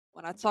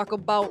When I talk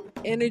about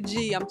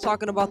energy, I'm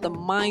talking about the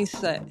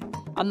mindset.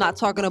 I'm not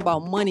talking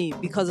about money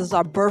because it's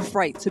our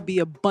birthright to be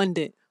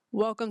abundant.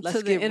 Welcome Let's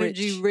to the get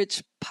Energy rich.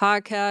 Rich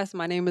podcast.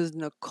 My name is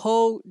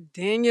Nicole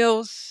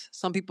Daniels.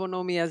 Some people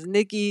know me as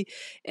Nikki.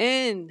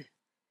 And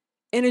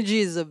energy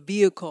is a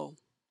vehicle.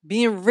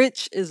 Being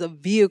rich is a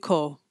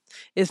vehicle.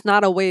 It's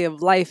not a way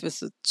of life,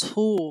 it's a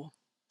tool.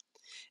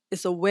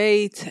 It's a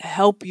way to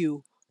help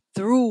you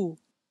through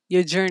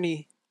your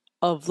journey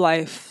of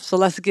life. So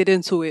let's get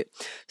into it.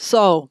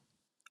 So,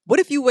 what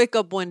if you wake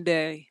up one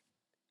day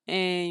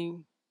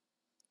and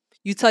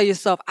you tell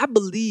yourself, I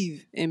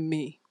believe in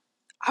me.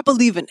 I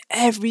believe in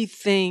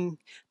everything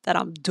that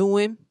I'm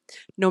doing,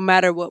 no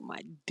matter what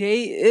my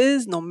day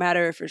is, no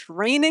matter if it's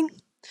raining,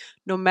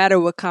 no matter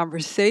what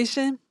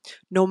conversation,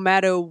 no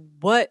matter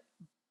what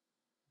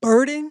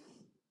burden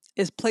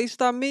is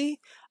placed on me,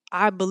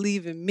 I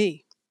believe in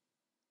me.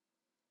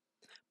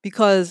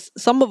 Because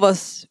some of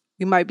us,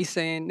 we might be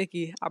saying,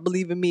 Nikki, I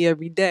believe in me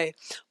every day.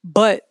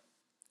 But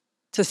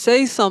to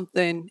say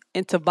something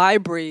and to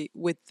vibrate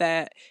with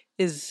that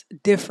is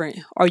different.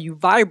 Are you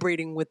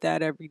vibrating with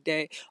that every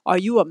day? Are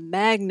you a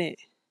magnet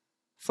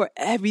for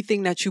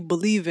everything that you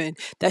believe in,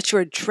 that you're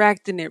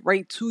attracting it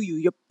right to you?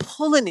 You're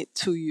pulling it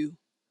to you.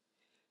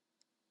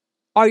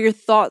 Are your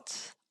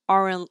thoughts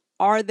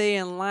are they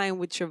in line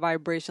with your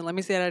vibration? Let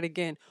me say that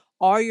again.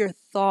 Are your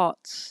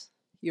thoughts,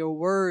 your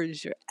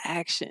words, your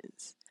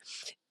actions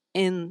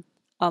in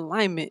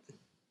alignment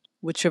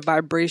with your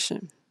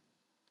vibration?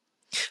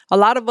 A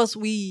lot of us,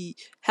 we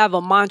have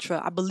a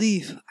mantra. I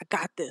believe, I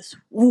got this.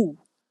 Woo.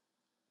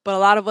 But a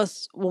lot of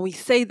us, when we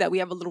say that, we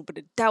have a little bit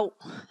of doubt.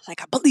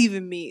 Like, I believe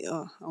in me.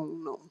 I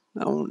don't know.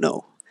 I don't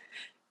know.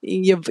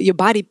 Your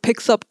body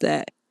picks up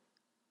that.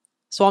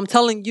 So I'm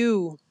telling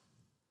you,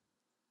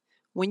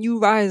 when you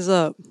rise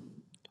up,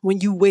 when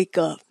you wake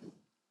up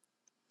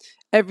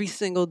every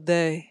single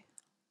day,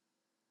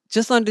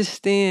 just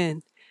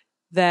understand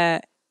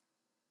that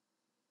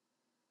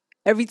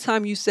every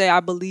time you say, I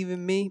believe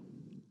in me,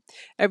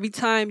 every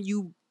time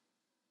you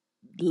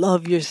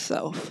love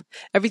yourself,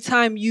 every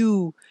time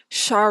you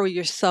shower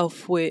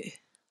yourself with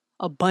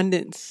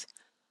abundance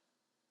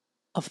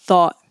of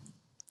thought,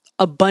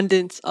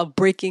 abundance of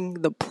breaking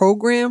the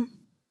program,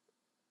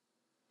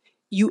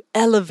 you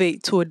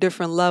elevate to a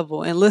different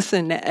level. And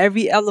listen, at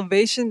every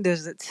elevation,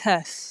 there's a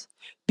test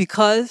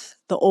because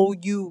the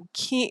old you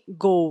can't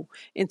go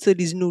into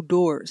these new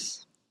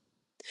doors.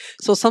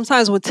 So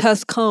sometimes when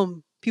tests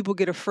come, people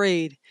get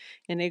afraid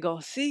and they go,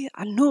 see,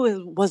 I knew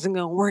it wasn't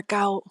going to work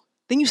out.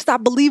 Then you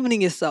stop believing in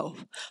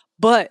yourself.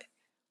 But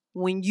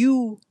when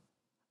you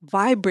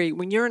vibrate,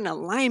 when you're in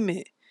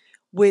alignment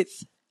with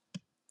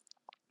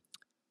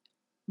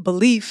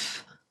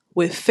belief,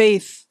 with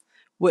faith,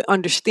 with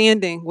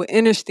understanding, with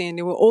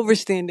understanding, with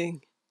overstanding,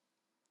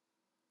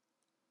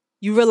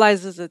 you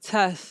realize it's a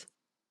test.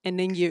 And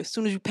then as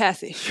soon as you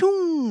pass it,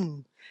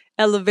 shoom,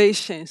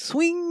 elevation,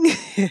 swing,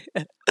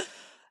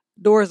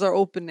 doors are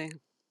opening.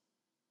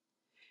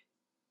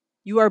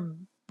 You are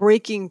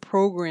breaking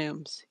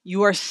programs.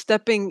 You are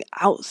stepping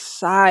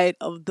outside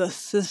of the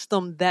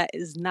system that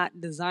is not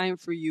designed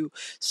for you.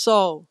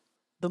 So,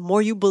 the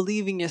more you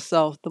believe in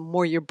yourself, the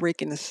more you're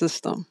breaking the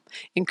system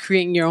and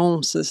creating your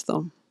own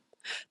system.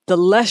 The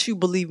less you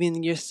believe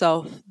in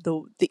yourself,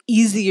 the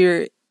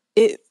easier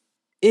it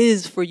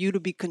is for you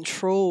to be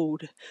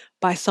controlled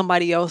by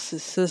somebody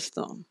else's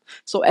system.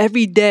 So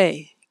every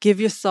day, give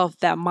yourself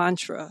that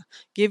mantra.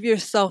 Give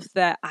yourself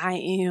that I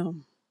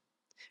am.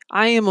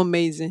 I am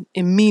amazing,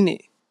 and mean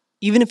it.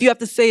 Even if you have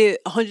to say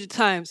it 100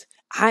 times,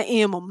 I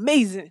am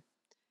amazing.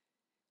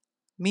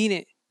 Mean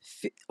it.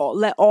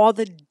 Let all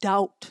the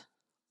doubt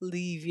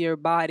leave your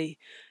body.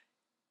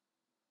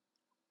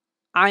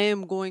 I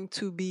am going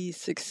to be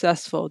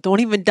successful. Don't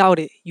even doubt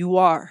it. You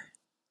are.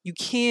 You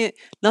can't,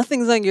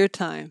 nothing's on your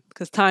time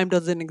because time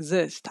doesn't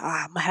exist.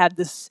 I'm going to have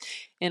this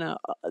in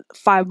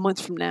 5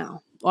 months from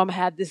now. Or I'm going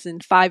to have this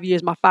in 5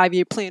 years, my 5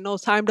 year plan. No,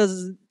 time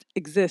doesn't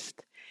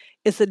exist.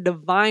 It's a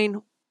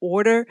divine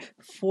order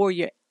for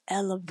your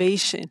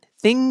elevation.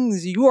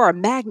 Things, you are a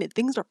magnet.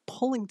 Things are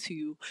pulling to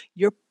you.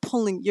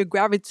 You're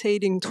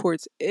gravitating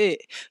towards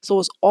it. So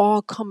it's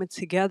all coming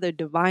together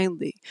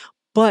divinely.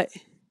 But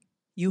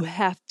you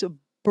have to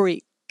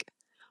break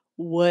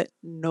what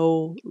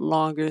no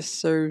longer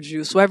serves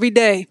you. So every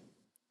day,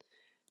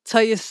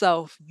 tell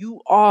yourself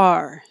you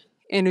are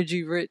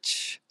energy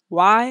rich.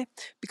 Why?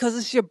 Because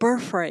it's your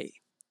birthright.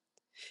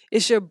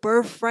 It's your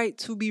birthright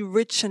to be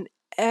rich in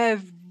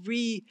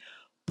every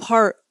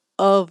part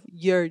of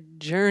your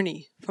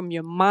journey, from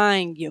your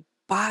mind, your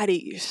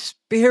body, your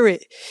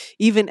spirit,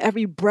 even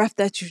every breath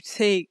that you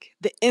take,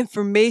 the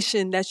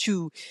information that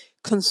you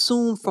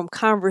consume from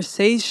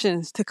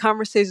conversations to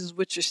conversations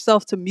with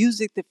yourself to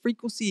music, the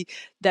frequency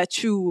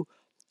that you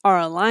are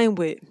aligned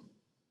with.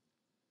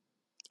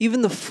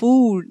 Even the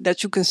food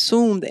that you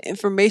consume, the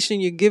information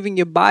you're giving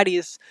your body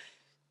is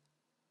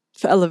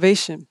for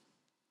elevation.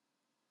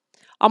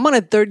 I'm on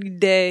a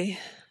 30-day,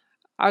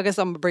 I guess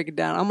I'm going to break it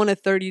down. I'm on a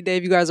 30-day,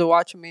 if you guys are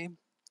watching me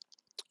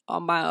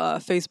on my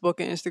Facebook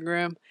and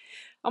Instagram.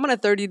 I'm on a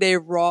 30-day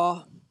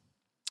raw.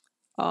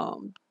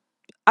 Um,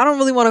 I don't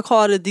really want to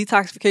call it a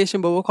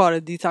detoxification, but we'll call it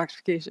a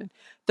detoxification.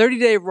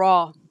 30-day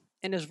raw,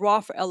 and it's raw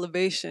for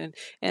elevation.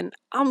 And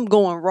I'm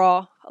going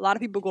raw. A lot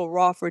of people go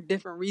raw for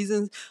different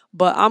reasons,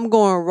 but I'm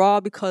going raw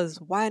because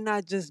why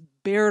not just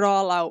bear it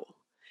all out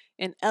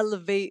and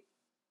elevate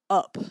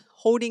up,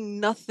 holding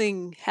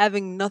nothing,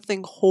 having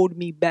nothing hold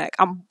me back.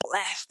 I'm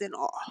blasting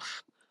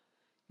off,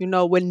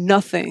 with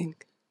nothing.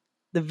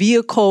 The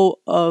vehicle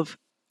of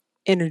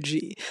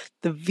energy,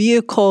 the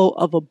vehicle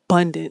of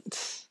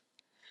abundance.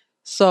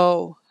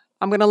 So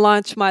I'm going to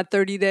launch my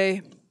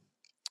 30-day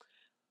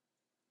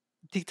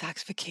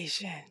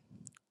detoxification.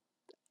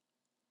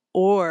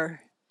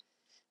 Or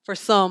for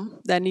some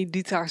that need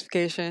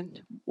detoxification,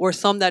 or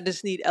some that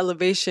just need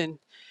elevation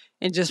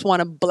and just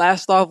want to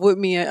blast off with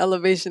me in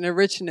elevation and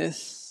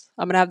richness.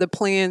 I'm going to have the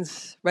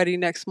plans ready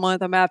next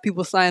month. I'm going to have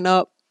people sign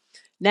up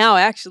now,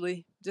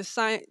 actually. Just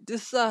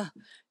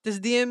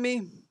DM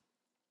me,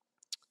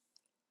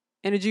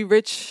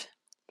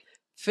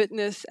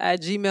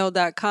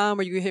 energyrich.fitness@gmail.com,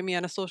 or you can hit me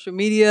on a social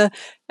media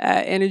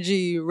at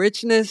energy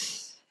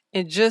richness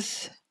and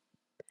just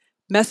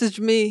message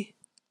me.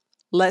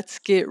 Let's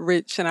get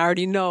rich. And I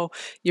already know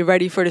you're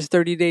ready for this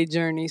 30-day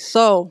journey.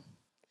 So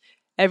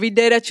every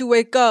day that you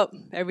wake up,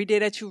 every day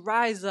that you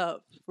rise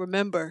up,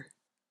 remember,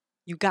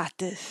 you got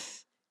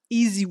this.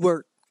 Easy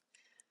work.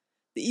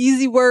 The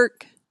easy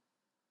work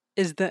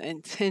is the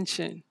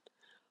intention.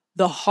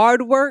 The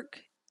hard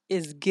work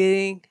is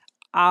getting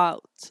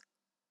out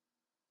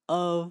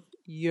of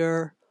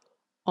your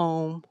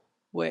own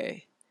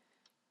way.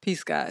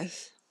 Peace,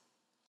 guys.